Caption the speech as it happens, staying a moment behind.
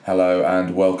Hello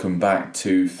and welcome back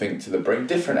to Think to the Brink.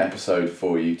 Different episode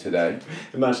for you today.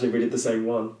 Imagine if we did the same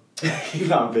one.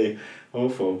 That would be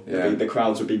awful. Yeah. The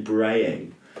crowds would be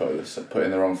braying. Put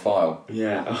in the wrong file.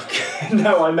 Yeah, okay.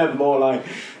 No, I meant more like,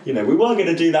 we were going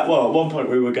to do that. Well, at one point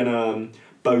we were going to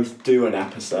both do an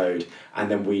episode and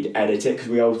then we'd edit it because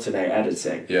we alternate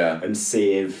editing. Yeah. And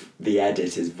see if the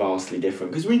edit is vastly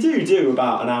different. Because we do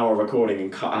about an hour recording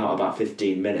and cut out about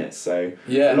 15 minutes. So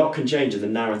yeah. A lot can change in the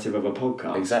narrative of a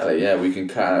podcast. Exactly, yeah. We can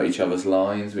cut out each other's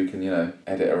lines. We can,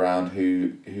 edit around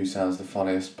who sounds the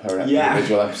funniest per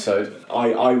individual episode.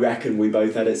 I reckon we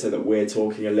both edit so that we're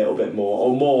talking a little bit more.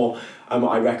 Or more,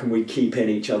 I reckon we keep in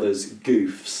each other's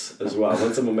goofs as well.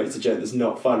 When someone makes a joke that's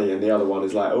not funny and the other one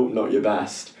is like, oh, not your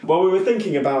best. Well, we were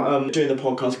thinking about doing the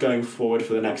podcast going forward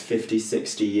for the next 50,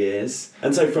 60 years.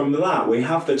 And so from that, we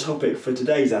have the topic for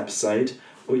today's episode,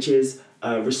 which is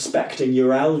respecting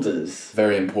your elders.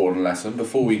 Very important lesson.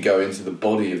 Before we go into the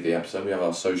body of the episode, we have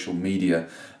our social media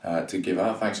to give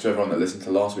out. Thanks to everyone that listened to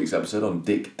last week's episode on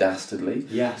Dick Dastardly.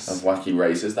 Yes. Of Wacky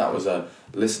Races. That was a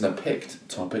listener-picked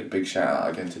topic. Big shout-out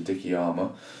again to Dickie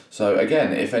Armour. So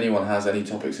again, if anyone has any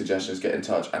topic suggestions, get in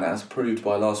touch. And as proved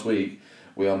by last week,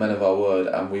 we are men of our word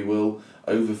and we will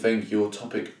overthink your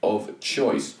topic of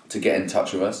choice. To get in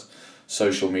touch with us,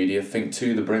 social media, Think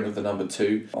to the Brink with the number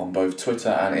 2 on both Twitter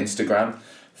and Instagram,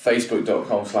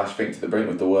 facebook.com/Think to the Brink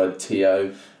with the word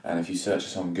TO, and if you search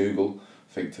us on Google,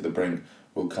 Think to the Brink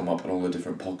will come up on all the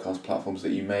different podcast platforms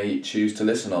that you may choose to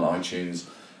listen on: iTunes,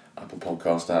 Apple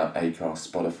Podcast app, Acast,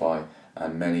 Spotify,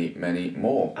 and many, many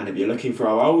more. And if you're looking for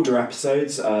our older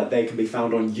episodes, they can be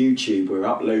found on YouTube. We're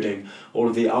uploading all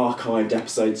of the archived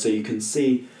episodes so you can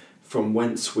see from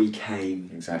whence we came.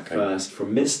 Exactly. First,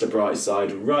 from Mr.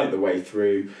 Brightside right the way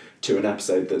through to an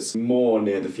episode that's more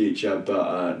near the future,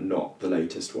 but not the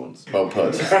latest ones. Well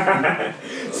put.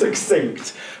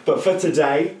 Succinct. But for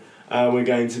today, we're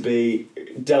going to be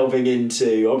delving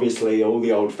into, obviously, all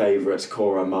the old favourites,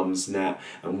 Quora, Mumsnet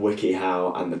and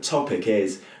WikiHow, and the topic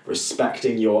is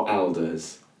respecting your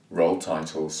elders. Roll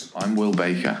titles. I'm Will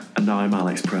Baker. And I'm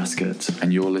Alex Prescott.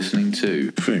 And you're listening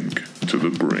to Think to the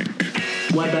Brink.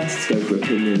 Where best to go for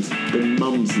opinions than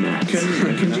Mumsnet?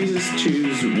 Can Jesus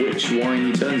choose which wine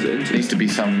he turns it into? There needs to be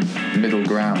some middle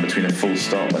ground between a full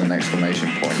stop and an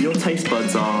exclamation point. Your taste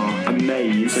buds are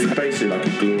amazed. So he's basically like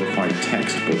a glorified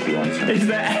textbook writer. Is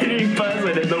there any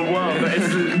person in the world that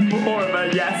is more of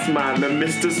a yes man than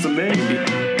Mr. Smith?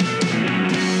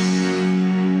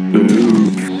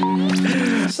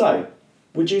 So,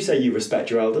 would you say you respect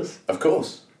your elders? Of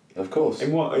course.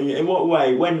 In what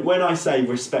way? When I say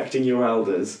respecting your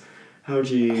elders, how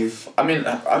do you? I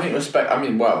think respect.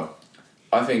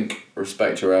 I think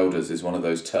respect your elders is one of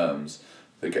those terms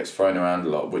that gets thrown around a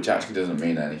lot, which actually doesn't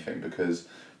mean anything because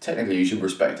technically you should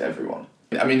respect everyone.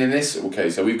 I mean,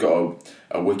 so we've got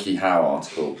a WikiHow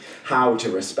article. How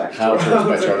to respect your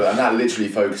elders, and that literally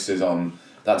focuses on.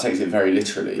 That takes it very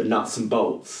literally. The nuts and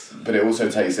bolts. But it also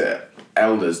takes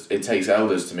elders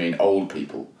to mean old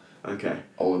people. Okay.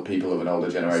 Older people of an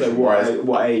older generation. So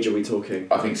what age are we talking?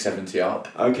 I think 70 up.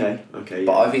 Okay. Yeah.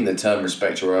 But I think the term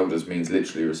respect your elders means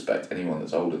literally respect anyone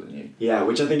that's older than you. Yeah,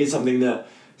 which I think is something that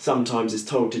sometimes is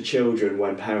told to children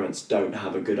when parents don't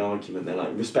have a good argument. They're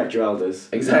like, respect your elders.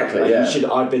 Exactly, like,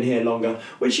 yeah. I've been here longer.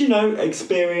 Which,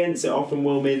 experience, it often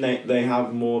will mean they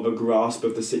have more of a grasp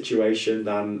of the situation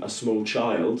than a small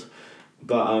child.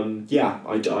 But,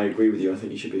 I agree with you. I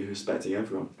think you should be respecting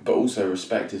everyone. But also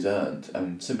respect is earned,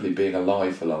 and simply being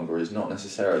alive for longer is not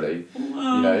necessarily,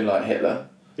 like Hitler.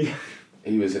 Yeah.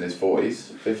 He was in his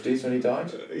 40s, 50s when he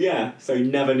died. Yeah, so he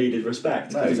never needed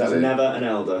respect. No, exactly. He was never an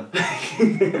elder.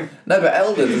 No, but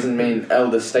elder doesn't mean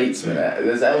elder statesman.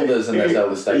 There's elders and there's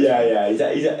elder statesmen.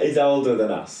 Yeah, he's older than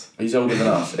us. He's older than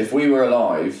us. If we were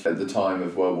alive at the time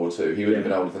of World War II, he would have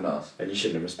been older than us. And you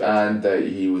shouldn't have respected him.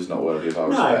 And he was not worthy of our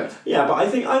respect. Yeah, but I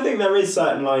think there is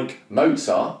certain,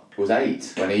 Mozart was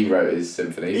 8 when he wrote his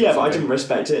symphonies. Yeah, but I didn't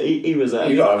respect it. He was a...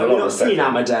 You got to have a lot of respect. Seen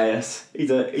Amadeus.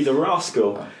 He's a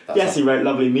rascal. Yes, he wrote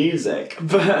lovely music,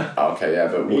 but... Okay, yeah,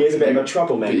 but... He is a bit of a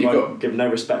troublemaker. But give no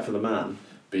respect for the man.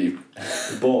 But you...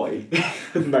 The boy.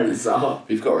 Mozart.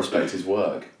 You've got to respect his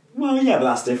work. Well, yeah, but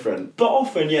that's different. But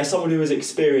often, someone who is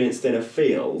experienced in a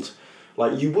field...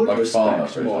 you would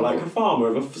respect more. Like a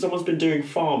farmer. If someone's been doing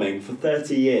farming for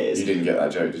 30 years... You didn't get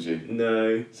that joke, did you?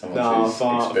 No. Someone who's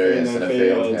experienced in a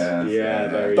field. Yeah,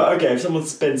 very... But okay, if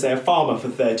someone's been, say, a farmer for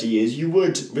 30 years, you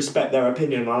would respect their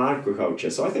opinion on agriculture.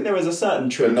 So I think there is a certain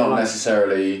truth... But not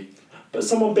necessarily But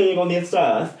someone being on this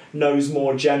earth knows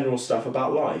more general stuff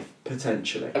about life,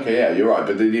 potentially. Okay, yeah, you're right.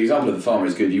 But the example of the farmer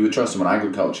is good. You would trust him on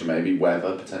agriculture, maybe,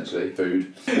 weather, potentially,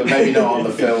 food. But maybe not on the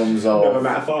films of... Never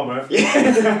met a farmer, have you?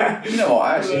 You know what,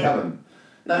 I actually haven't.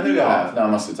 No, maybe I have. No, I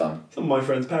must have done. Some of my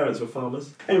friends' parents were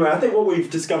farmers. Anyway, I think what we've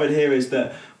discovered here is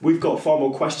that we've got far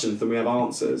more questions than we have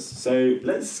answers. So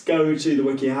let's go to the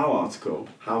WikiHow article,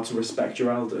 How to Respect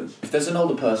Your Elders. If there's an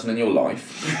older person in your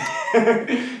life...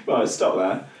 Right, stop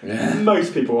there. Yeah.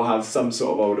 Most people will have some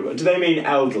sort of older... Do they mean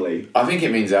elderly? I think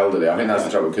it means elderly. I think that's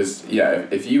the trouble, because, yeah,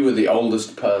 if you were the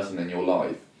oldest person in your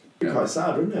life... It'd be quite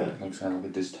sad, wouldn't it? It would sound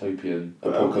like a dystopian,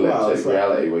 Well, apocalyptic it's like-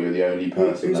 reality where you're the only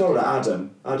person... Who's that- older?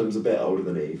 Adam. Adam's a bit older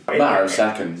than Eve. A matter of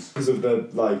seconds. Because of the,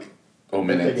 like... Or the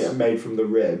thing minutes. it made from the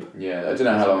rib. Yeah, I don't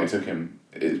know how long it took him.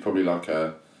 It's probably like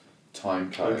a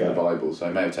time cut in the Bible, so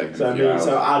it may have taken So, him a few hours.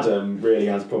 so Adam really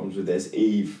has problems with this.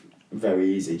 Eve,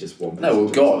 very easy, just one person. No, well,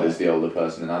 to God respect. is the older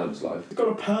person in Adam's life. He's got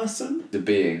a person? The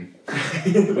being. Well,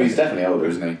 he's definitely older,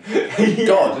 isn't he?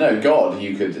 God.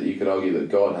 You could argue that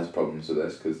God has problems with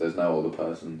this because there's no older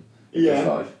person in his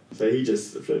life. So he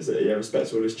just flips it. He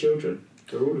respects all his children.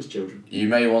 They're all his children. You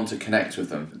may want to connect with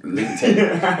them.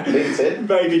 LinkedIn.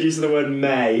 Very good use of the word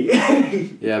may.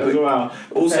 Yeah, as but well.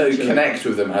 also Potentially. connect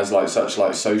with them has like such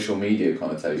like social media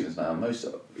connotations now. Most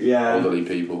elderly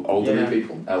people,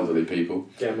 elderly people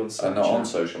Get 'em on are not on Snapchat.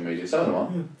 social media. Some of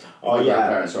them are. Oh My yeah.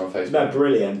 grandparents are on Facebook. They're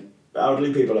brilliant.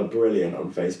 Elderly people are brilliant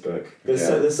on Facebook. There's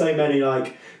Yeah. there's so many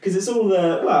because it's all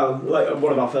like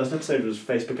one of our first episodes was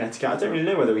Facebook etiquette. I don't really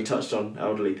know whether we touched on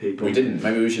elderly people. We didn't.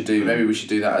 Maybe we should do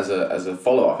that as a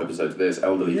follow up episode to this.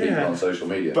 Elderly people Yeah. on social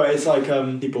media. But it's like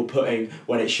people putting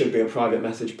when it should be a private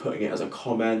message, putting it as a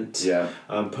comment. Yeah.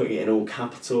 Putting it in all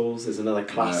capitals is another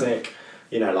classic.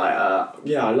 You know,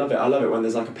 I love it. I love it when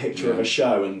there's like a picture of a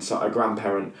show and so a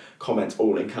grandparent comments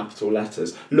all in capital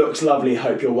letters. Looks lovely.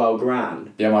 Hope you're well,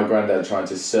 Gran. Yeah, my granddad tried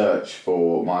to search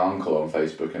for my uncle on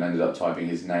Facebook and ended up typing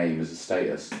his name as a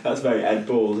status. That's very Ed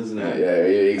Balls, isn't Yeah,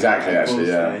 it? exactly. Ed Actually, Balls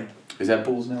yeah. Day. Is Ed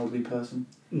Balls an elderly person?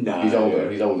 No. He's older.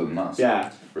 He's older than us.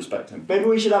 Yeah. Respect him. Maybe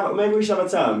we should have a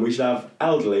term. We should have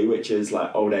elderly, which is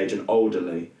like old age, and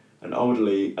elderly. An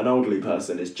elderly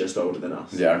person is just older than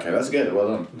us. Yeah, okay, that's good. Well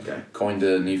done. Okay. Coined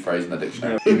a new phrase in the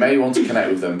dictionary. You may want to connect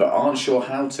with them, but aren't sure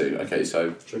how to. Okay,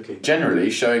 so Tricky.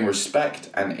 generally, showing respect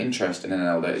and interest in an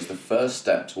elder is the first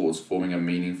step towards forming a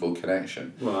meaningful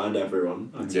connection. Well, and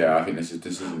everyone. Yeah, I think this isn't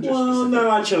just Well, specific.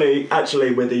 no,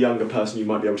 actually, with a younger person, you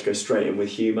might be able to go straight in with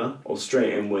humour, or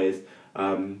straight in with,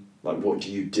 what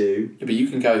do you do? Yeah, but you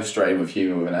can go straight in with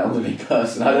humour with an elderly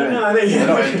person. I don't No, know. I think- They're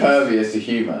not impervious to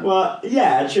humour. Well,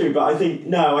 yeah, true, but I think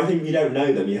you don't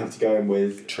know them. You have to go in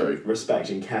with True. respect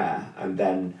and care, and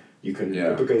then you can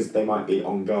Yeah. because they might be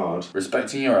on guard.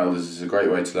 Respecting your elders is a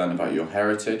great way to learn about your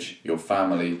heritage, your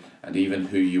family, and even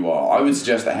who you are. I would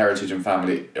suggest that heritage and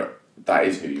family, that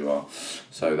is who you are.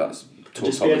 So that's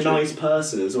Just be a tautology. nice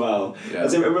person as well. Yeah.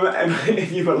 As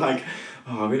if you were like,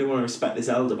 oh, I really want to respect this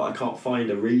elder, but I can't find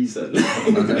a reason.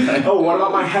 Oh, what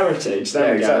about my heritage?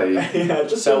 There Yeah, we go. exactly. Yeah,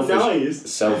 just Selfish, be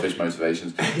nice. selfish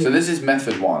motivations. So this is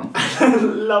method 1. I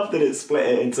love that it split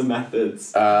it into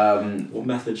methods. What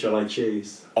method shall I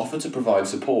choose? Offer to provide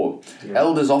support. Yeah.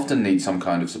 Elders often need some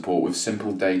kind of support with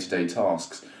simple day-to-day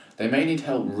tasks. They may need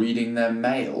help reading their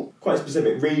mail. Quite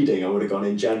specific reading, I would have gone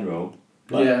in general.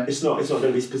 Yeah. It's not going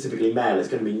to be specifically mail. It's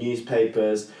going to be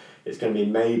newspapers. It's going to be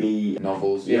maybe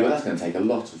Novels. Yeah, but that's going to take a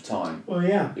lot of time. Well,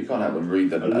 yeah. You can't help them read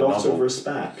them. A lot of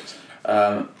respect.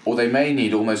 Or they may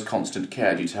need almost constant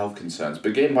care due to health concerns.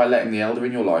 Begin by letting the elder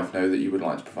in your life know that you would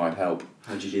like to provide help.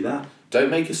 How do you do that?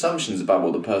 Don't make assumptions about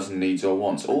what the person needs or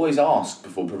wants. Always ask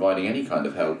before providing any kind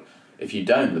of help. If you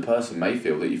don't, the person may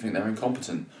feel that you think they're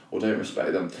incompetent or don't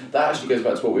respect them. That actually goes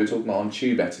back to what we were talking about on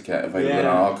tube etiquette available in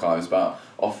our archives about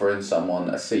offering someone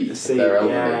a seat if they're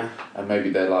elderly. Yeah. And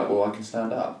maybe they're like, well, I can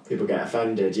stand up. People get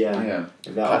offended, yeah. Yeah.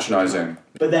 If that Patronising.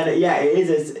 But then, it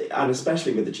is, and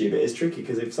especially with the tube, it is tricky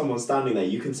because if someone's standing there,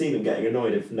 you can see them getting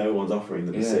annoyed if no one's offering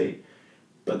them a seat.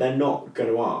 But they're not going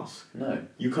to ask. No.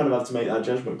 You kind of have to make that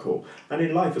judgment call. And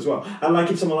in life as well. And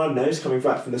like if someone I don't know is coming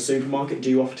back from the supermarket,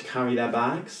 do you offer to carry their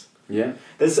bags? Yeah.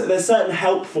 There's certain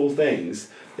helpful things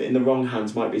that in the wrong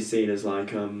hands might be seen as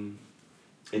like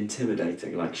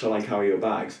intimidating. Like, shall I carry your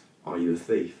bags? Are you a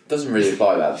thief? Doesn't really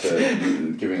apply that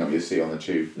to giving up your seat on the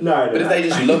tube. No. But if they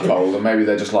just look old and maybe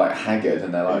they're just like haggard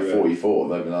and they're like Yeah. 44,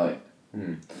 they'll be like,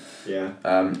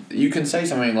 Yeah. You can say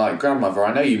something like, Grandmother,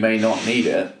 I know you may not need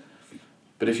it,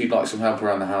 but if you'd like some help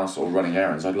around the house or running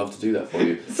errands, I'd love to do that for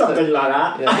you. Something like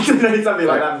that. Yeah. I don't know, something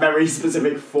like Right. that very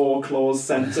specific 4-clause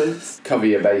sentence. Cover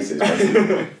your bases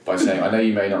basically, by saying, I know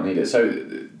you may not need it.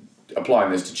 So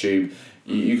applying this to tube,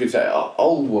 you could say,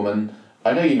 old woman,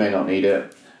 I know you may not need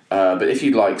it, but if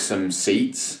you'd like some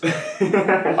seats,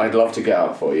 I'd love to get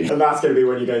up for you. And that's going to be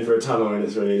when you go through a tunnel and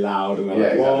it's really loud and they're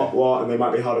like, exactly. what? And they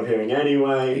might be hard of hearing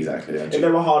anyway. Exactly. If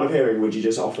they were hard of hearing, would you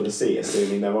just offer the seat,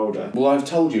 assuming they're older? Well, I've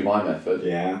told you my method.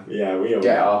 Yeah, we all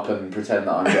Get up and pretend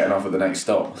that I'm getting off at the next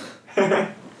stop.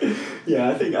 Yeah,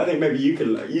 I think maybe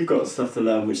you've got stuff to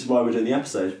learn, which is why we're doing the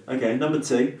episode. Okay, number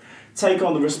 2, take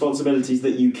on the responsibilities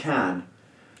that you can.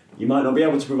 You might not be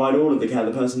able to provide all of the care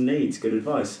the person needs. Good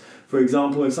advice. For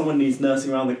example, if someone needs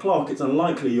nursing around the clock, it's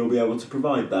unlikely you'll be able to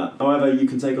provide that. However, you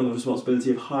can take on the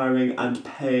responsibility of hiring and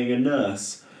paying a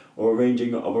nurse, or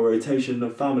arranging of a rotation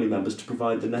of family members to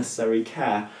provide the necessary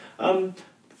care.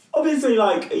 Obviously,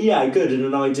 good in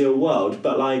an ideal world,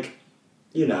 but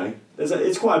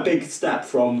it's quite a big step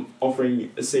from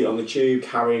offering a seat on the tube,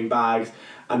 carrying bags,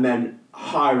 and then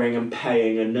hiring and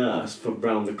paying a nurse for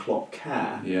round-the-clock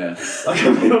care. Yeah.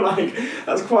 I feel like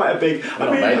that's quite a big... We're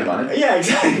not made of money. Yeah,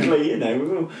 exactly.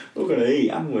 We've all got to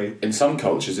eat, haven't we? In some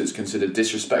cultures, it's considered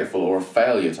disrespectful or a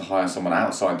failure to hire someone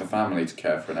outside the family to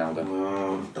care for an elder.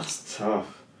 Wow, that's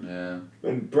tough. Yeah.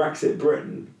 In Brexit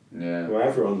Britain, Yeah. where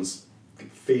everyone's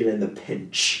feeling the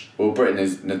pinch. Well, Britain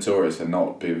is notorious for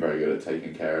not being very good at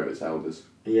taking care of its elders,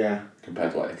 Yeah.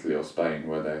 compared to Italy or Spain,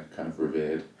 where they're kind of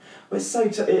revered. Well, it's so...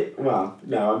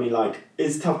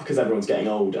 it's tough because everyone's getting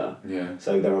older. Yeah.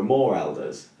 So there are more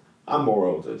elders. And more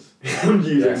elders. I'm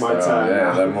using my there term are, yeah,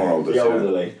 now. they're more elders, The yeah.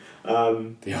 elderly.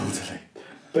 The elderly.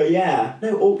 But yeah,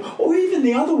 no, or even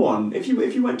the other one. If you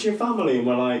went to your family and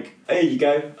were like, here you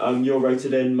go, you're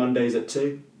rotated in Mondays at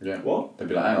 2. Yeah. What? They'd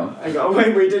be like, hang on. Hang on,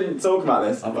 wait, we didn't talk about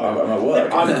this. I'm at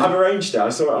work. I've arranged it. I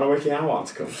saw it on a WikiHow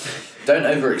article. Don't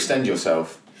overextend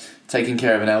yourself. Taking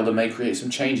care of an elder may create some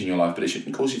change in your life, but it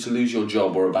shouldn't cause you to lose your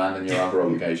job or abandon your other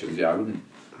obligations. Yeah, I wouldn't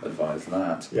advise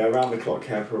that. Yeah, round the clock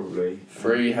care probably.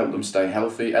 Free, help them stay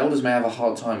healthy. Elders may have a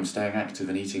hard time staying active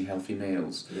and eating healthy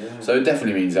meals. Yeah. So it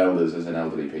definitely means elders as in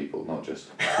elderly people, not just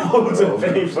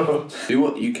Older people. Do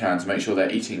what you can to make sure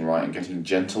they're eating right and getting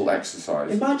gentle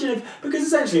exercise. Imagine because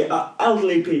essentially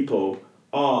elderly people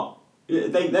are,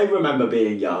 they remember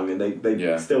being young and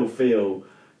they still feel...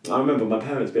 I remember my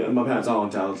parents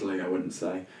aren't elderly, I wouldn't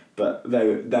say, but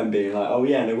them being like, oh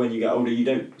yeah, no, when you get older you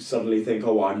don't suddenly think,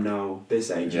 oh, I'm now this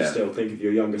age, you still think of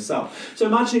your younger self. So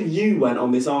imagine if you went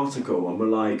on this article and were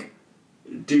like,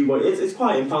 do what... It's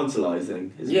quite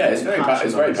infantilising, isn't it? It's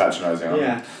very patronising.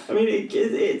 Yeah, I mean,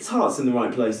 its heart's in the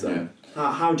right place though.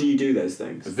 Yeah. How do you do those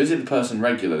things? Visit the person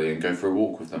regularly and go for a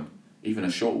walk with them. Even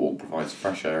a short walk provides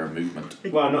fresh air and movement.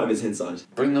 Well, not if it's inside.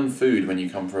 Bring them food when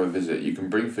you come for a visit. You can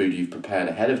bring food you've prepared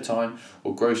ahead of time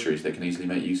or groceries they can easily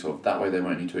make use of. That way they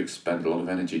won't need to expend a lot of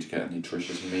energy to get a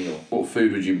nutritious meal. What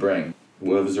food would you bring?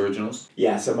 Werther's Originals?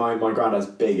 Yeah, so my granddad's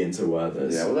big into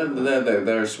Werther's. Yeah, well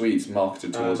they're sweets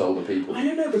marketed towards older people. I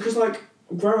don't know, because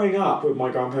growing up with my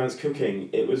grandparents cooking,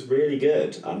 it was really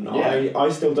good, and I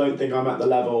still don't think I'm at the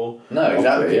level of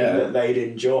cooking that they'd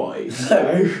enjoy.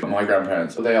 So. My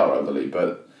grandparents, they are elderly,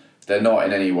 but they're not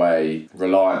in any way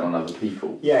reliant on other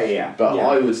people. Yeah. But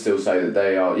I would still say that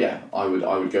they are. Yeah, I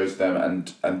would go to them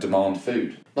and demand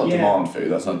food. Not demand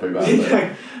food. That sounds pretty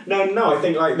bad. No. I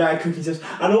think their cooking system,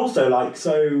 and also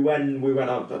so when we went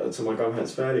out to my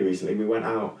grandparents fairly recently, we went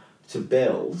out to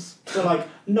Bill's. So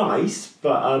nice,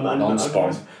 but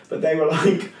non-spon. But they were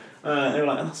like,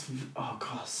 that's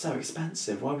so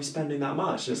expensive. Why are we spending that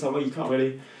much? And it's like, well, you can't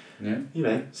really.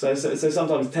 Yeah. So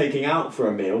sometimes taking out for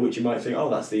a meal, which you might think, oh,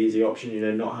 that's the easy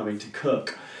option. Not having to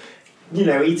cook.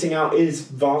 Eating out is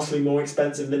vastly more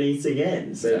expensive than eating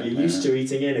in. So you're used to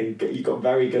eating in, and you got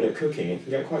very good at cooking. It can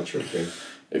get quite tricky.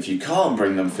 If you can't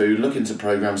bring them food, look into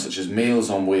programmes such as Meals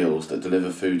on Wheels that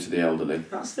deliver food to the elderly.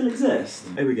 That still exists.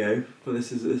 Here we go. Well,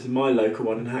 this is my local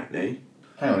one in Hackney.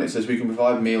 Hang on, it says we can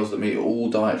provide meals that meet all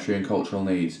dietary and cultural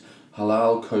needs.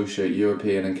 Halal, kosher,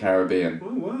 European and Caribbean.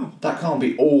 Oh, wow. That can't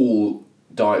be all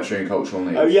dietary and cultural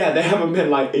needs. Oh yeah, they haven't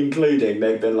been including,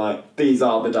 they've been these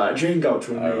are the dietary and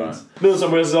cultural needs. Right. Meals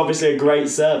on Wheels is obviously a great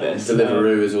service.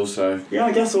 Deliveroo is also... Yeah,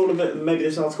 I guess all of it, maybe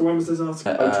this article, when was this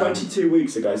article? 22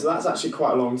 weeks ago, so that's actually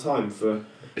quite a long time for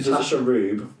Tasha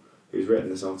Rube, who's written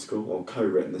this article, or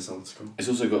co-written this article. It's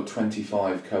also got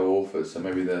 25 co-authors, so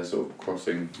maybe they're sort of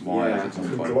crossing wires at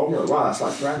some point. Conglomerate. Wow, that's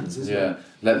like Friends, isn't it?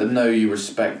 Let them know you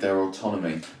respect their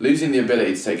autonomy. Losing the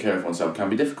ability to take care of oneself can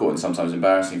be difficult and sometimes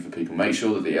embarrassing for people. Make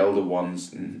sure that the elder knows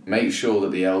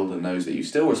that you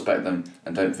still respect them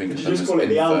and don't think of them as... Did you just call it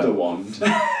the elder wand?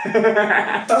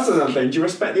 That's another thing. Do you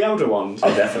respect the elder wand?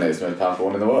 Oh, definitely. It's the most powerful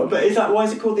one in the world. But why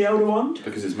is it called the elder wand?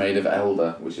 Because it's made of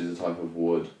elder, which is a type of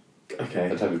wood. Okay.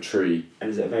 A type of tree.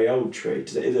 And is it a very old tree?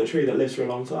 Is it a tree that lives for a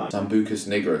long time? Sambucus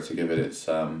nigra, to give it its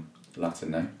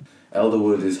Latin name.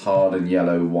 Elderwood is hard and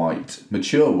yellow white.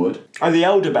 Mature wood. Oh, the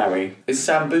elderberry. Is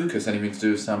sambucus anything to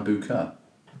do with sambuca?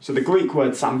 So the Greek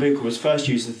word sambuca was first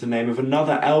used as the name of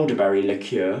another elderberry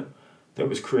liqueur that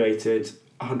was created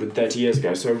 130 years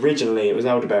ago. So originally it was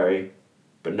elderberry,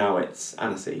 but now it's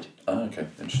aniseed. Oh, okay,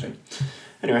 interesting.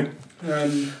 Anyway,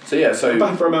 So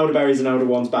back from elderberries and elder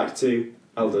ones back to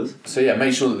elders. So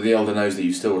make sure that the elder knows that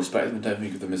you still respect them and don't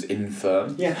think of them as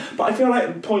infirm. Yeah, but I feel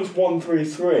like points 1 through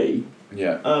 3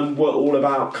 were all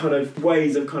about kind of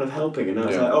ways of kind of helping, and now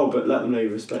it's like, but let them know you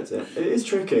respect it. It is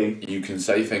tricky. You can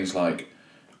say things like,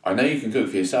 I know you can cook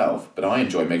for yourself, but I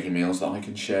enjoy making meals that I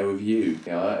can share with you.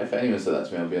 If anyone said that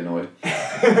to me, I'd be annoyed.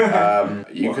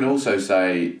 You can also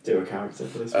say... Do a character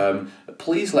for this one.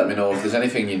 Please let me know if there's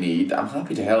anything you need. I'm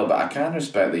happy to help, but I can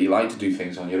respect that you like to do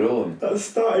things on your own. That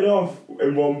started off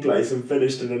in one place and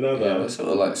finished in another. Yeah, it's sort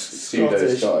of like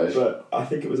pseudo-Scottish. But I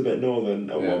think it was a bit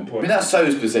northern at one point. I mean, that's so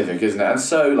specific, isn't it? And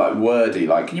so, like, wordy.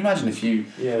 Like, can you imagine if you...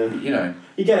 Yeah. You know...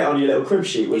 You get it on your little crib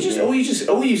sheet, wouldn't you?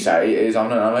 All you say is,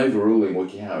 I'm overruling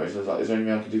WikiHow. So it's like, is there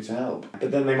anything I can do to help?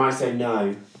 But then they might say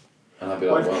no. And I'd be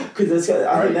like, well... Because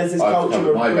I think there's this culture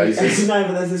of... my basis. No,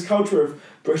 but there's this culture of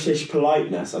British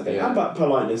politeness, I think. Yeah. And about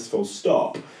politeness full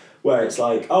stop. Where it's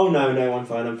like, oh no, I'm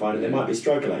fine. And they might be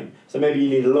struggling. So maybe you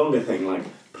need a longer thing, like,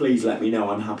 please let me know,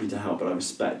 I'm happy to help, but I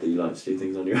respect that you like to do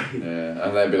things on your own. Yeah,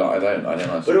 and they'd be like, I don't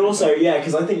like But also,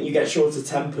 because I think you get shorter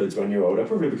tempered when you're older,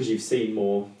 probably because you've seen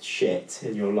more shit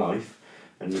in your life,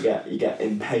 and you get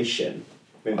impatient.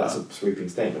 Maybe that's a sweeping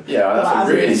statement. Yeah, that's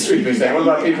a really sweeping statement.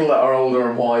 What about people that are older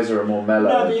and wiser and more mellow?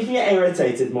 No, but you can get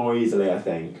irritated more easily, I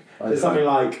think. There's something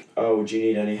like, oh, do you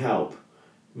need any help?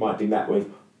 Might be met with,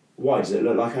 why, does it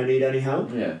look like I need any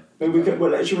help? Yeah. Maybe we could.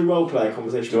 Well, should we role play a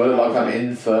conversation? Do I look like I'm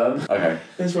infirm? Okay.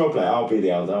 Let's role play. I'll be the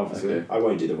elder, obviously. Okay. I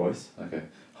won't do the voice. Okay.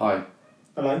 Hi.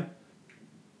 Hello.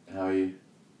 How are you?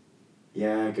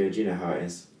 Yeah, good. You know how it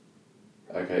is.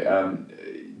 Okay.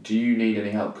 Do you need any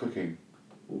help cooking?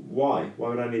 Why? Why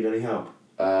would I need any help?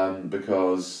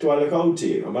 Because. Do I look old to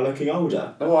you? Am I looking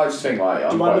older? No, I just think like.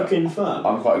 Do I look infirm?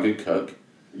 I'm quite a good cook.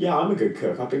 Yeah, I'm a good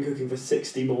cook. I've been cooking for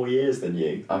 60 more years than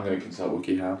you. I'm going to consult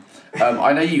WikiHow.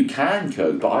 I know you can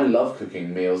cook, but I love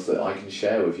cooking meals that I can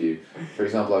share with you. For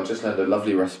example, I've just learned a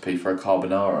lovely recipe for a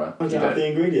carbonara. I don't have the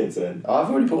ingredients in. I've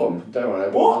already bought them. Don't worry.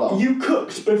 What? You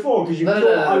cooked before because you thought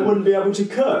I wouldn't be able to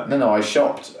cook? No, I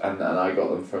shopped and I got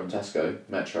them from Tesco,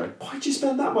 Metro. Why'd you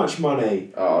spend that much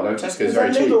money? Oh, no, Tesco's There's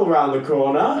very cheap. Lidl round the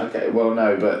corner. Okay, well,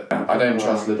 no, but I don't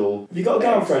trust Lidl. Have you got a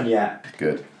girlfriend yet?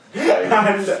 Good.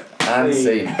 And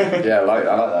scene. Yeah, I like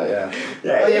that, yeah.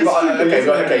 Yeah,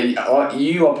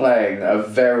 you are playing a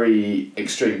very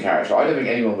extreme character. I don't think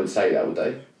anyone would say that, would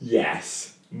they?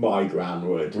 Yes, my gran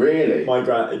would. Really? My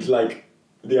gran, it's like,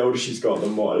 the older she's got, the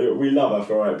more, we love her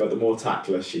for it, but the more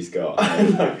tactless she's got.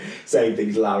 Like, saying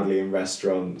things loudly in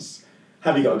restaurants.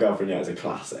 Have you got a girlfriend yet? It's a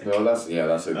classic. Well, that's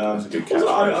a good catch.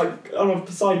 On a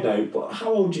side note, but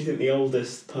how old do you think the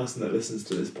oldest person that listens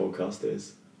to this podcast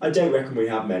is? I don't reckon we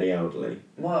have many elderly.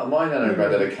 My nan and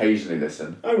granddad occasionally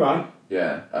listen. Oh, right.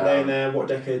 Yeah. Are they in there? What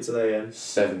decades are they in?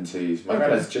 70s. My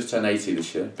granddad's just turned 80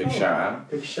 this year. Big shout out.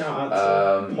 Big shout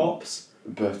out to Pops.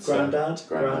 But Granddad,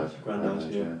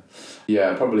 yeah.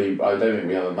 Yeah, probably. I don't think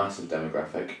we have a massive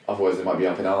demographic. Otherwise, they might be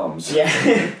up in arms. Yeah.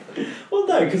 Well,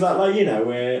 no, because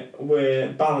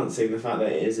we're balancing the fact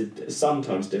that it is a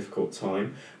sometimes difficult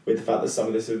time with the fact that some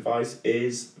of this advice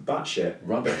is batshit.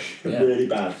 Rubbish. Yeah. Really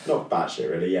bad. Not batshit,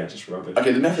 really. Yeah, just rubbish.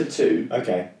 Okay, the method 2.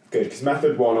 Okay, good. Because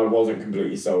method 1 I wasn't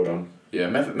completely sold on. Yeah,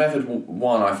 method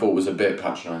 1 I thought was a bit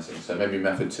patronising, so maybe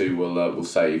method 2 will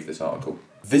save this article.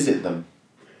 Visit them.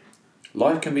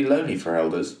 Life can be lonely for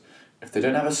elders. If they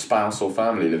don't have a spouse or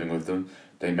family living with them,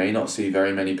 they may not see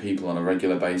very many people on a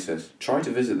regular basis. Try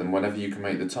to visit them whenever you can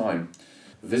make the time.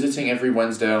 Visiting every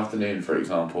Wednesday afternoon, for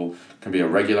example, can be a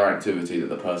regular activity that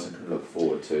the person can look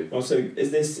forward to. Also,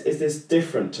 is this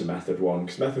different to method 1?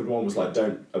 Because method 1 was like,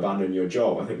 don't abandon your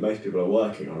job. I think most people are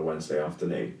working on a Wednesday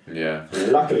afternoon. Yeah.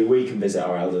 Luckily, we can visit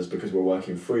our elders because we're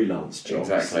working freelance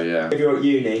jobs. Exactly, yeah. If you're at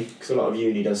uni, because a lot of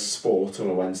uni does sport on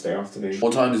a Wednesday afternoon.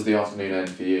 What time does the afternoon end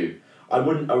for you? I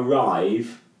wouldn't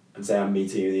arrive and say I'm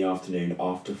meeting you in the afternoon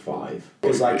after 5.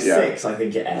 Because 6 I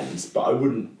think it ends, but I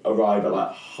wouldn't arrive at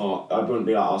I wouldn't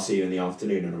be like, I'll see you in the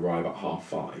afternoon and arrive at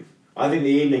 5:30. I think the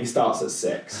evening starts at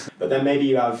 6. But then maybe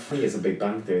you have, I think it's a Big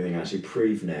Bang Theory thing actually,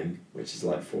 pre-evening, which is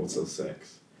like 4 till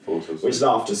 6. 4 till 6. Which is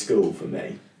after school for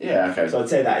me. Yeah, okay. So I'd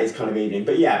say that is kind of evening.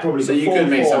 But yeah, probably so you could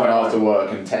meet someone after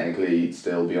work and technically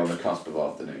still be on the cusp of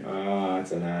afternoon. I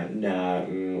don't know.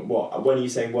 No. What? When are you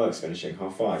saying work's finishing?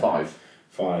 5:30? 5.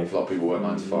 5. A lot of people work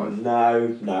 9 to 5.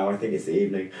 No, I think it's the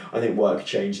evening. I think work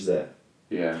changes it.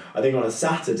 Yeah. I think on a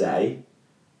Saturday,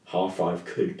 5:30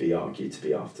 could be argued to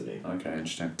be afternoon. Okay,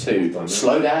 interesting. 2,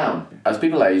 slow down. As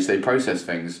people age, they process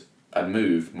things and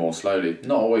move more slowly.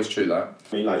 Not always true, that.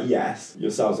 I mean, like, yes,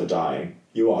 your cells are dying.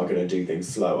 You are going to do things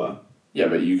slower. Yeah,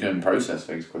 but you can process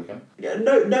things quicker. Yeah,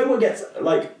 no one gets,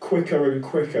 like, quicker and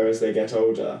quicker as they get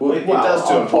older. Well, it does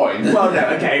to a point. Well, no,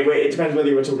 okay, it depends whether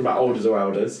you were talking about olders or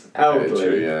elders. Elderly,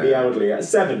 true, yeah. the elderly, at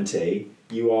 70,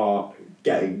 you are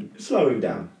slowing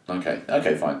down. Okay,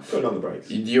 fine. Putting on the brakes.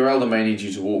 Your elder may need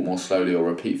you to walk more slowly or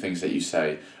repeat things that you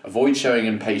say. Avoid showing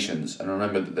impatience and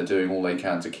remember that they're doing all they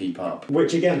can to keep up.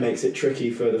 Which again makes it tricky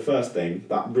for the first thing,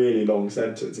 that really long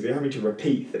sentence. If you're having to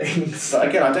repeat things. But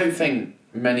again, I don't think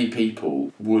many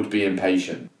people would be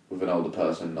impatient with an older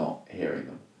person not hearing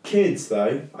them. Kids,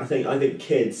 though, I think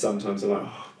kids sometimes are like,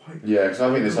 oh, why? Yeah, because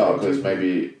I think this article is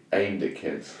maybe aimed at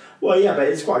kids. Well, yeah, but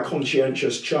it's quite a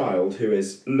conscientious child who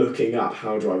is looking up,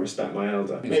 how do I respect my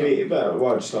elder? Maybe,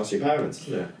 well, just ask your parents,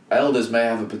 isn't it? Elders may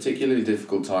have a particularly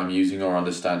difficult time using or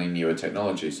understanding newer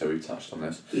technology, so we've touched on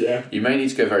this. Yeah. You may need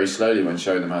to go very slowly when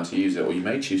showing them how to use it, or you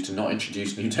may choose to not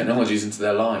introduce new technologies into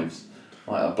their lives.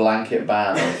 Like a blanket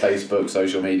ban on Facebook,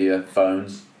 social media,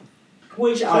 phones.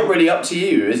 Which It's not really up to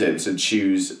you, is it, to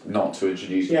choose not to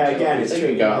introduce new technology? again, it's they true.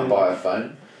 can go out and buy a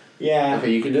phone. Yeah.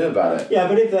 Nothing you can do about it. Yeah,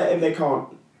 but if they can't,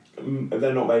 if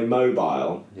they're not very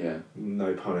mobile, Yeah.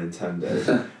 no pun intended,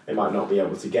 they might not be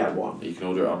able to get one. You can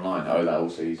order it online. Oh, that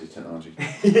also uses technology.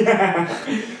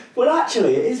 Yeah. Well,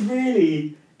 actually, it is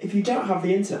really, if you don't have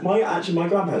the internet, my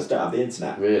grandparents don't have the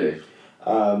internet. Really?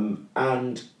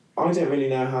 And I don't really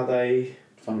know how they...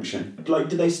 Function. Like,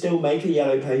 do they still make a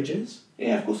Yellow Pages?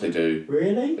 Yeah, of course they do.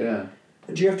 Really? Yeah.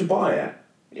 And do you have to buy it?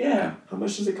 Yeah. How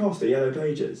much does it cost, a Yellow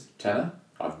Pages? Tenner?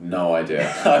 I've no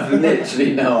idea. I've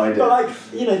literally no idea. But, like,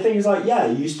 things like,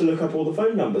 you used to look up all the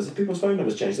phone numbers. If people's phone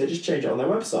numbers change, they just change it on their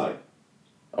website.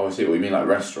 Oh, I see what you mean, like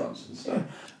restaurants and stuff. Yeah.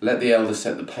 Let the elders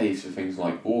set the pace for things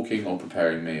like walking or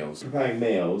preparing meals. Preparing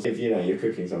meals, if, you're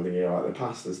cooking something, you're like, the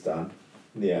pasta's done.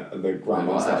 Yeah, and the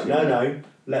grandma's Well, like, actually, no,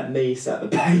 let me set the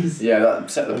pace. Yeah,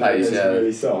 that set the pace, It's yeah.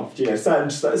 really soft. Certain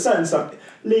stuff,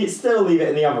 still leave it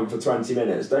in the oven for 20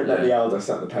 minutes. Don't let Yeah. the elder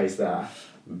set the pace there.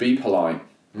 Be polite.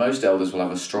 Most elders will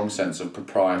have a strong sense of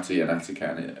propriety and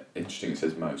etiquette, and interesting it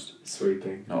says most,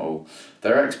 Sweeping. not all.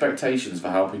 Their expectations for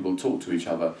how people talk to each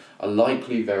other are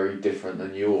likely very different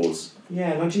than yours.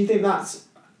 Yeah, now do you think that's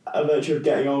a virtue of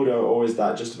getting older, or is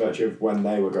that just a virtue of when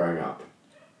they were growing up?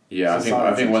 Yeah, I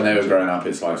Society think when they were changing. growing up,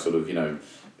 it's like sort of,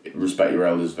 respect your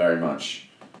elders very much.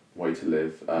 Way to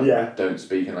live. Yeah. Don't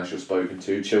speak unless you're spoken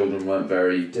to. Children weren't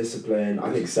very... Discipline.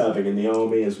 I think serving in the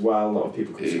army as well. A lot of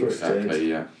people conscripted. Exactly,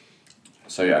 yeah.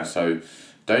 So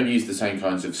don't use the same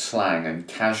kinds of slang and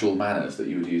casual manners that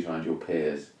you would use around your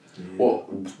peers. Yeah. What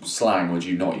slang would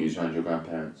you not use around your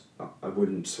grandparents? I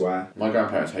wouldn't swear. My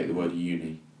grandparents hate the word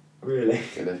uni. Really?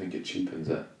 Okay, they think it cheapens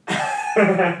it.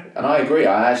 And I agree,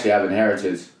 I actually have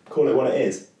inherited Call it what it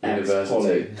is.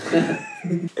 university.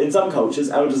 In some cultures,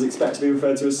 elders expect to be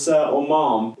referred to as sir or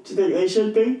ma'am. Do you think they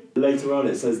should be? Later on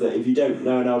it says that if you don't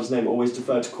know an elder's name, always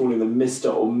defer to calling them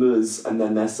Mr. or Ms. and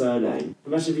then their surname.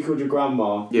 Imagine if you called your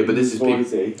grandma Yeah, but this is people...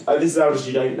 Boise. Oh, this is elders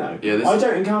you don't know. Yeah, I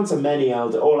don't encounter many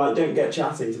elders, or don't get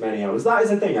chatting to many elders. That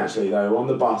is a thing actually though, on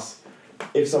the bus,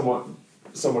 if someone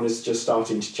is just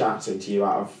starting to chatting to you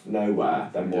out of nowhere,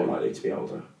 they're more likely to be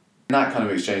older. In that kind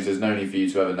of exchange, there's no need for you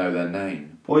to ever know their name.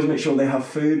 Always make sure they have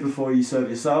food before you serve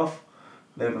yourself.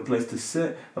 They have a place to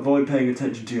sit. Avoid paying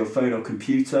attention to your phone or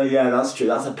computer. Yeah, that's true.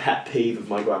 That's a pet peeve of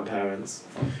my grandparents.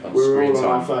 On We were screen all on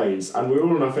our time. phones, and we were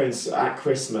all on our phones at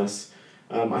Christmas.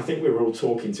 I think we were all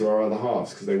talking to our other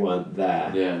halves because they weren't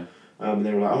there. Yeah. And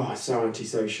they were like, "Oh, it's so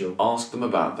antisocial." Ask them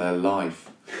about their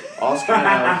life. Ask them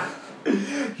about...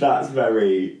 That's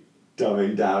very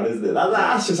dumbing down, isn't it?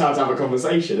 That's just how to have a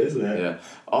conversation, isn't it? Yeah.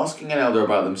 Asking an elder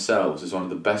about themselves is one of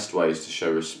the best ways to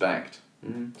show respect.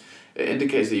 It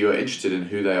indicates that you are interested in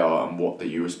who they are and that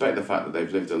you respect the fact that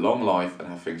they've lived a long life and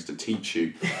have things to teach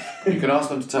you. You can ask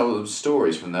them to tell them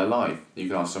stories from their life. You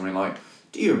can ask something like,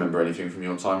 do you remember anything from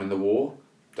your time in the war?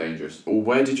 Dangerous. Or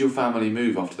where did your family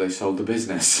move after they sold the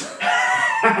business?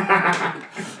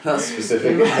 That's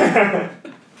specific.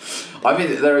 I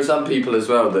mean, there are some people as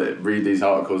well that read these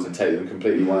articles and take them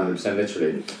completely 100%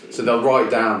 literally. So they'll write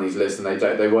down these lists and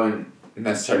they won't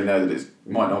necessarily know that it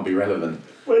might not be relevant.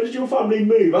 Where did your family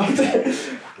move after?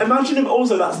 Imagine if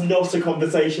also that's not a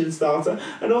conversation starter.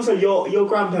 And also your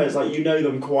grandparents, you know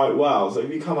them quite well. So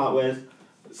if you come out with,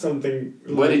 something.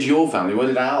 Where did your family? Where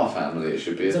did our family? It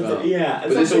should be as well. Yeah,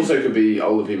 But this also could be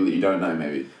older people that you don't know,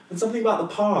 maybe. and something about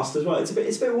the past as well. It's a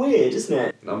bit weird, isn't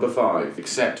it? Number 5.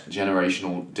 Accept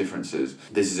generational differences.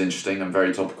 This is interesting and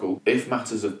very topical. If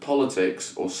matters of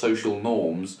politics or social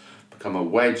norms become a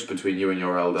wedge between you and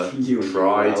your elder,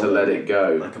 try to let it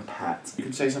go. Like a pet. You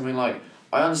can say something like,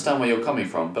 I understand where you're coming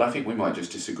from, but I think we might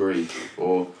just disagree.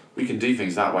 Or, we can do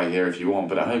things that way here if you want,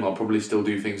 but at home I'll probably still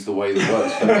do things the way that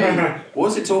works for me.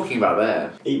 What's it talking about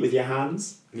there? Eat with your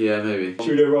hands. Yeah, maybe. Should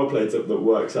we do a role play that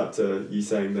works up to you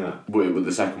saying that? With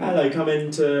the second one. Hello, come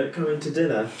into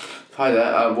dinner. Hi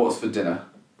there, what's for dinner?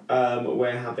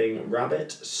 We're having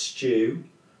rabbit stew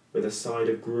with a side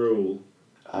of gruel.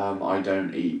 I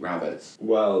don't eat rabbits.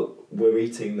 Well, we're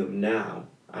eating them now.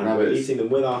 And we're Rabbits. eating them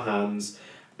with our hands,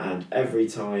 and every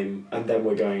time, and then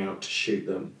we're going out to shoot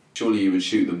them. Surely you would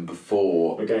shoot them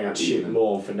before. We're going out to shoot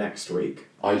more for next week.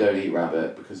 I don't eat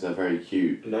rabbit because they're very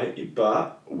cute. No,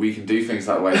 but... We can do things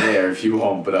that way here if you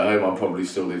want, but at home I'll probably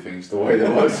still do things the way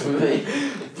that works for me.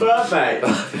 Perfect!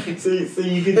 so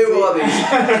you can Who see... are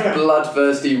these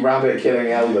bloodthirsty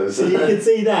rabbit-killing elders? So you can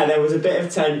see there was a bit of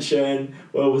tension.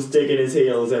 Will was digging his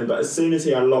heels in, but as soon as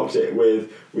he unlocked it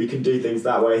with, we can do things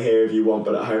that way here if you want,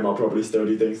 but at home I'll probably still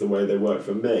do things the way they work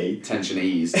for me. Tension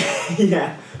eased.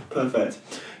 Yeah, perfect.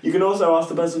 You can also ask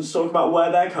the person to talk about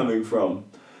where they're coming from.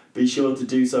 Be sure to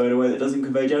do so in a way that doesn't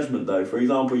convey judgment, though. For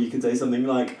example, you could say something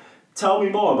like, tell me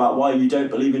more about why you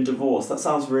don't believe in divorce. That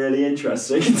sounds really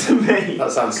interesting to me.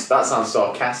 That sounds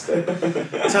sarcastic.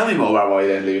 Tell me more about why you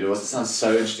don't believe in divorce. That sounds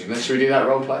so interesting. Then should we do that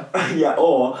role play? Yeah,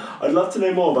 or I'd love to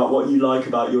know more about what you like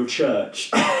about your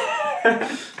church.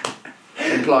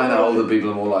 Implying that older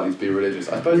people are more likely to be religious.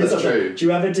 I suppose that's true. Do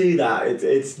you ever do that?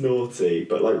 It's naughty,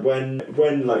 but like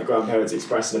when like grandparents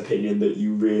express an opinion that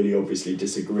you really obviously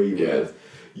disagree with,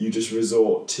 you just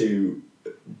resort to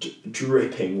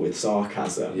dripping with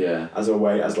sarcasm as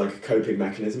like a coping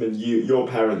mechanism, and your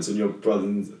parents and your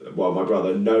brothers, well, my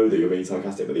brother, know that you're being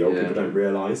sarcastic, but the old people don't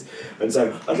realise. And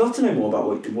so I'd love to know more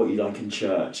about what you like in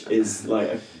church is like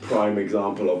a prime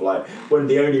example of like when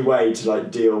the only way to like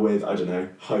deal with, I don't know,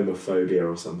 homophobia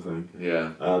or something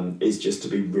is just to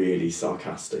be really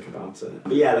sarcastic about it.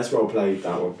 But yeah, let's role play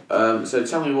that one. So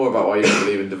tell me more about why you don't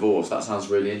believe in divorce. That sounds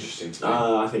really interesting to me.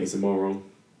 I think it's immoral.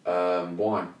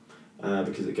 Why?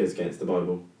 Because it goes against the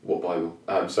Bible. What Bible?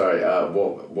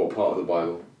 What part of the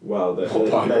Bible? Well,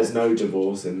 there's no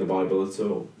divorce in the Bible at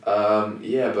all.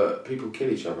 Yeah, but people kill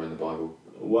each other in the Bible.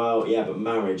 Well, yeah, but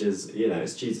marriage is,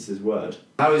 it's Jesus' word.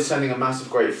 How is sending a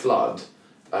massive great flood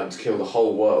to kill the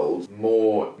whole world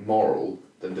more moral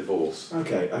than divorce?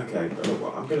 Okay, but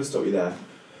I'm going to stop you there.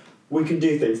 We can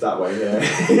do things that way here,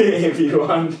 if you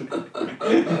want. But at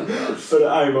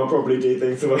home, I'll probably do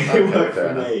things the way they work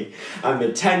for me. And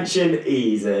the tension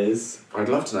eases. I'd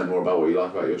love to know more about what you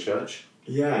like about your church.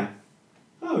 Yeah.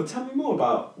 Oh, tell me more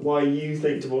about why you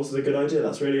think divorce is a good idea.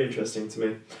 That's really interesting to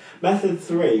me. Method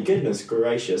 3, goodness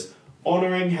gracious.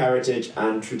 Honouring heritage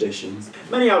and traditions.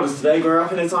 Many elders today grew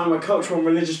up in a time where cultural and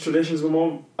religious traditions were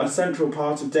more a central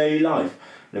part of daily life.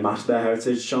 No matter their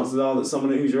heritage, chances are that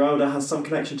someone who's your elder has some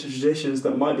connection to traditions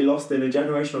that might be lost in a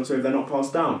generation or two if they're not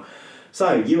passed down.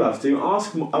 So, you have to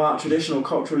ask about traditional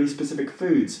culturally specific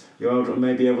foods. Your elder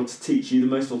may be able to teach you the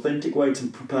most authentic way to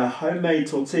prepare homemade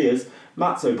tortillas,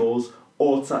 matzo balls,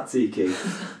 or tzatziki,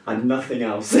 and nothing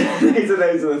else.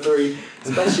 Those are the 3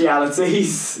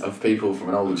 specialities of people from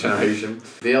an older generation.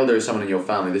 If the elder is someone in your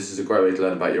family, this is a great way to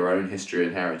learn about your own history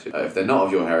and heritage. If they're not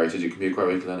of your heritage, it can be a great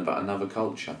way to learn about another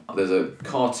culture. There's a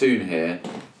cartoon here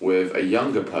with a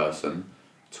younger person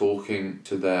talking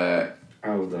to their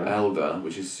elder,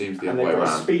 which seems the other way around. And they've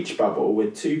got a speech bubble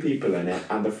with 2 people in it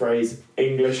and the phrase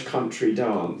English country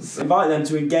dance. Invite them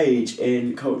to engage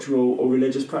in cultural or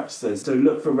religious practices. So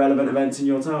look for relevant events in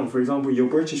your town. For example, your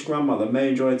British grandmother may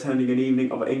enjoy attending an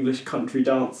evening of English country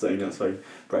dancing. That's like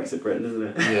Brexit Britain, isn't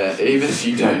it? Yeah, even if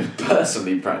you don't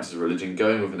personally practice religion,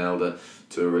 going with an elder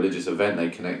to a religious event they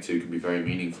connect to can be very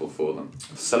meaningful for them.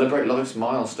 Celebrate life's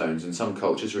milestones. In some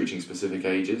cultures, reaching specific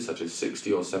ages, such as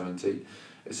 60 or 70,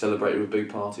 is celebrated with big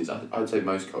parties. I'd say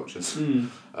most cultures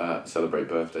celebrate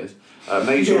birthdays.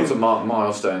 Make sure to mark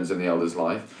milestones in the elder's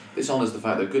life. This honours the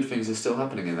fact that good things are still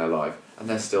happening in their life and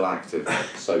they're still active.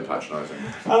 So patronising.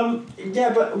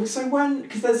 Yeah, but so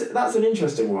because that's an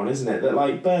interesting one, isn't it? That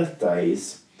like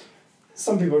birthdays.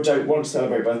 Some people don't want to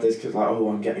celebrate birthdays because like, oh,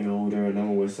 I'm getting older and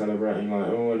I'm always celebrating like,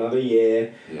 oh, another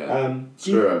year. Yeah.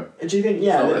 Do you think,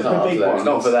 yeah, it's not the big ones. It's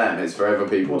not for them, it's for other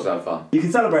people to have fun. You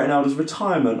can celebrate an elder's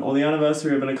retirement or the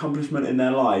anniversary of an accomplishment in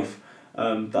their life.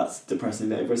 That's depressing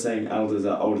that if we're saying elders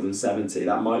are older than 70,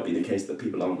 that might be the case that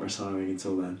people aren't retiring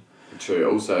until then.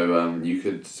 True. Also, you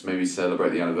could maybe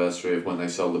celebrate the anniversary of when they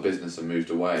sold the business and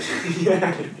moved away.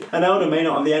 Yeah. An elder may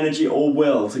not have the energy or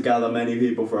will to gather many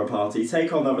people for a party.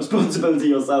 Take on that responsibility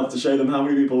yourself to show them how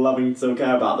many people love and still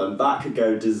care about them. That could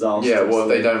go disastrously. Yeah, well,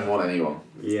 they don't want anyone.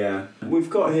 Yeah.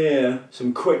 We've got here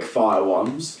some quick fire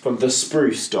ones from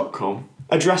thespruce.com.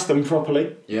 Address them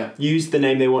properly. Yeah. Use the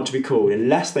name they want to be called.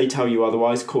 Unless they tell you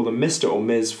otherwise, call them Mr. or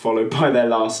Ms. followed by their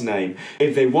last name.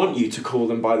 If they want you to call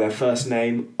them by their first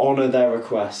name, honour their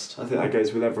request. I think that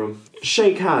goes with everyone.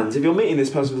 Shake hands. If you're meeting this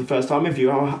person for the first time, if you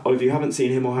haven't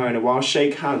seen him or her in a while,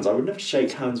 shake hands. I would never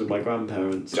shake hands with my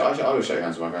grandparents. I would shake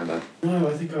hands with my granddad. No,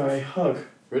 I think I hug.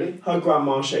 Really? Hug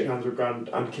grandma, shake hands with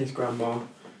and kiss grandma.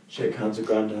 Shake hands with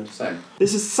granddad. Same.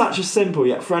 This is such a simple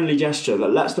yet friendly gesture that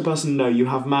lets the person know you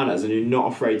have manners and you're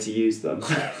not afraid to use them.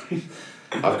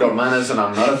 I've got manners and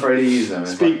I'm not afraid to use them.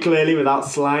 Speak clearly without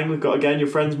slang. We've got, again, your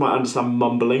friends might understand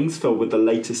mumblings filled with the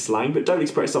latest slang, but don't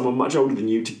expect someone much older than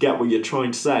you to get what you're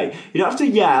trying to say. You don't have to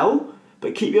yell,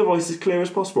 but keep your voice as clear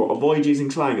as possible. Avoid using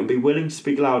slang and be willing to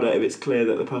speak louder if it's clear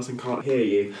that the person can't hear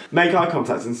you. Make eye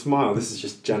contact and smile. This is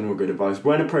just general good advice.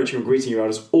 When approaching or greeting your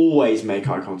elders, always make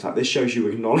eye contact. This shows you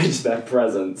acknowledge their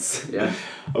presence. Yeah.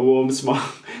 A warm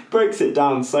smile breaks it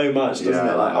down so much, doesn't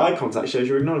it? Like, eye contact shows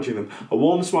you're acknowledging them. A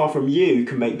warm smile from you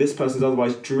can make this person's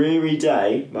otherwise dreary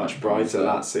day much brighter.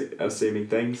 That's assuming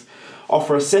things.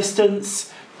 Offer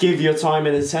assistance. Give your time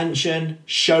and attention.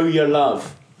 Show your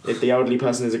love. If the elderly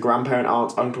person is a grandparent,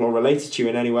 aunt, uncle, or related to you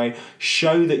in any way,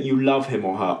 show that you love him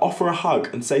or her. Offer a hug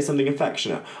and say something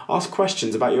affectionate. Ask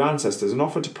questions about your ancestors and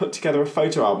offer to put together a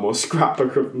photo album or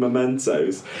scrapbook of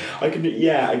mementos. I can,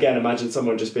 again, imagine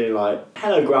someone just being like,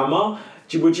 "Hello, Grandma.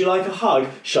 Would you like a hug?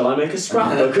 Shall I make a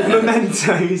scrapbook of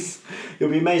mementos?" You'll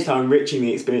be amazed how enriching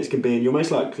the experience can be, and you'll most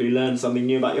likely learn something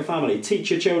new about your family. Teach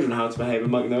your children how to behave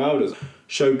among their elders.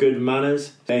 Show good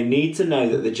manners. They need to know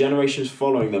that the generations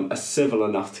following them are civil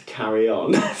enough to carry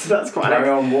on. So that's quite carry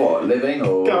on what? Living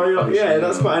or carry on? Yeah,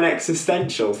 that's quite an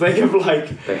existential thing of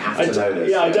like. They have to know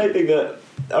this. Yeah, I don't think that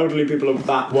elderly people are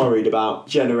that worried about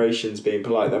generations being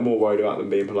polite. They're more worried about them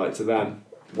being polite to them.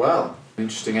 Well,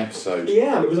 interesting episode.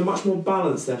 Yeah, it was a much more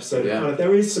balanced episode. Yeah.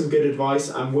 There is some good advice,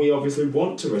 and we obviously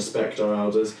want to respect our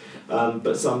elders,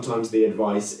 but sometimes the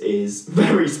advice is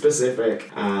very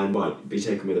specific and might be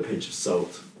taken with a pinch of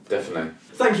salt. Definitely.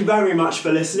 Thank you very much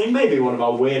for listening. Maybe one of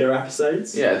our weirder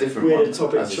episodes. Yeah, different weirder one,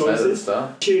 topic as you said at the choices.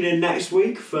 start. Tune in next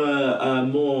week for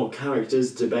more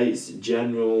characters, debates,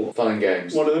 general. Fun and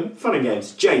games. One of them, fun and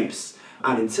games, Japes.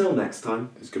 And until next time.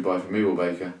 It's goodbye from me, Will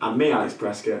Baker. And me, Alex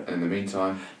Prescott. And in the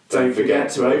meantime, Don't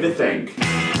forget to overthink.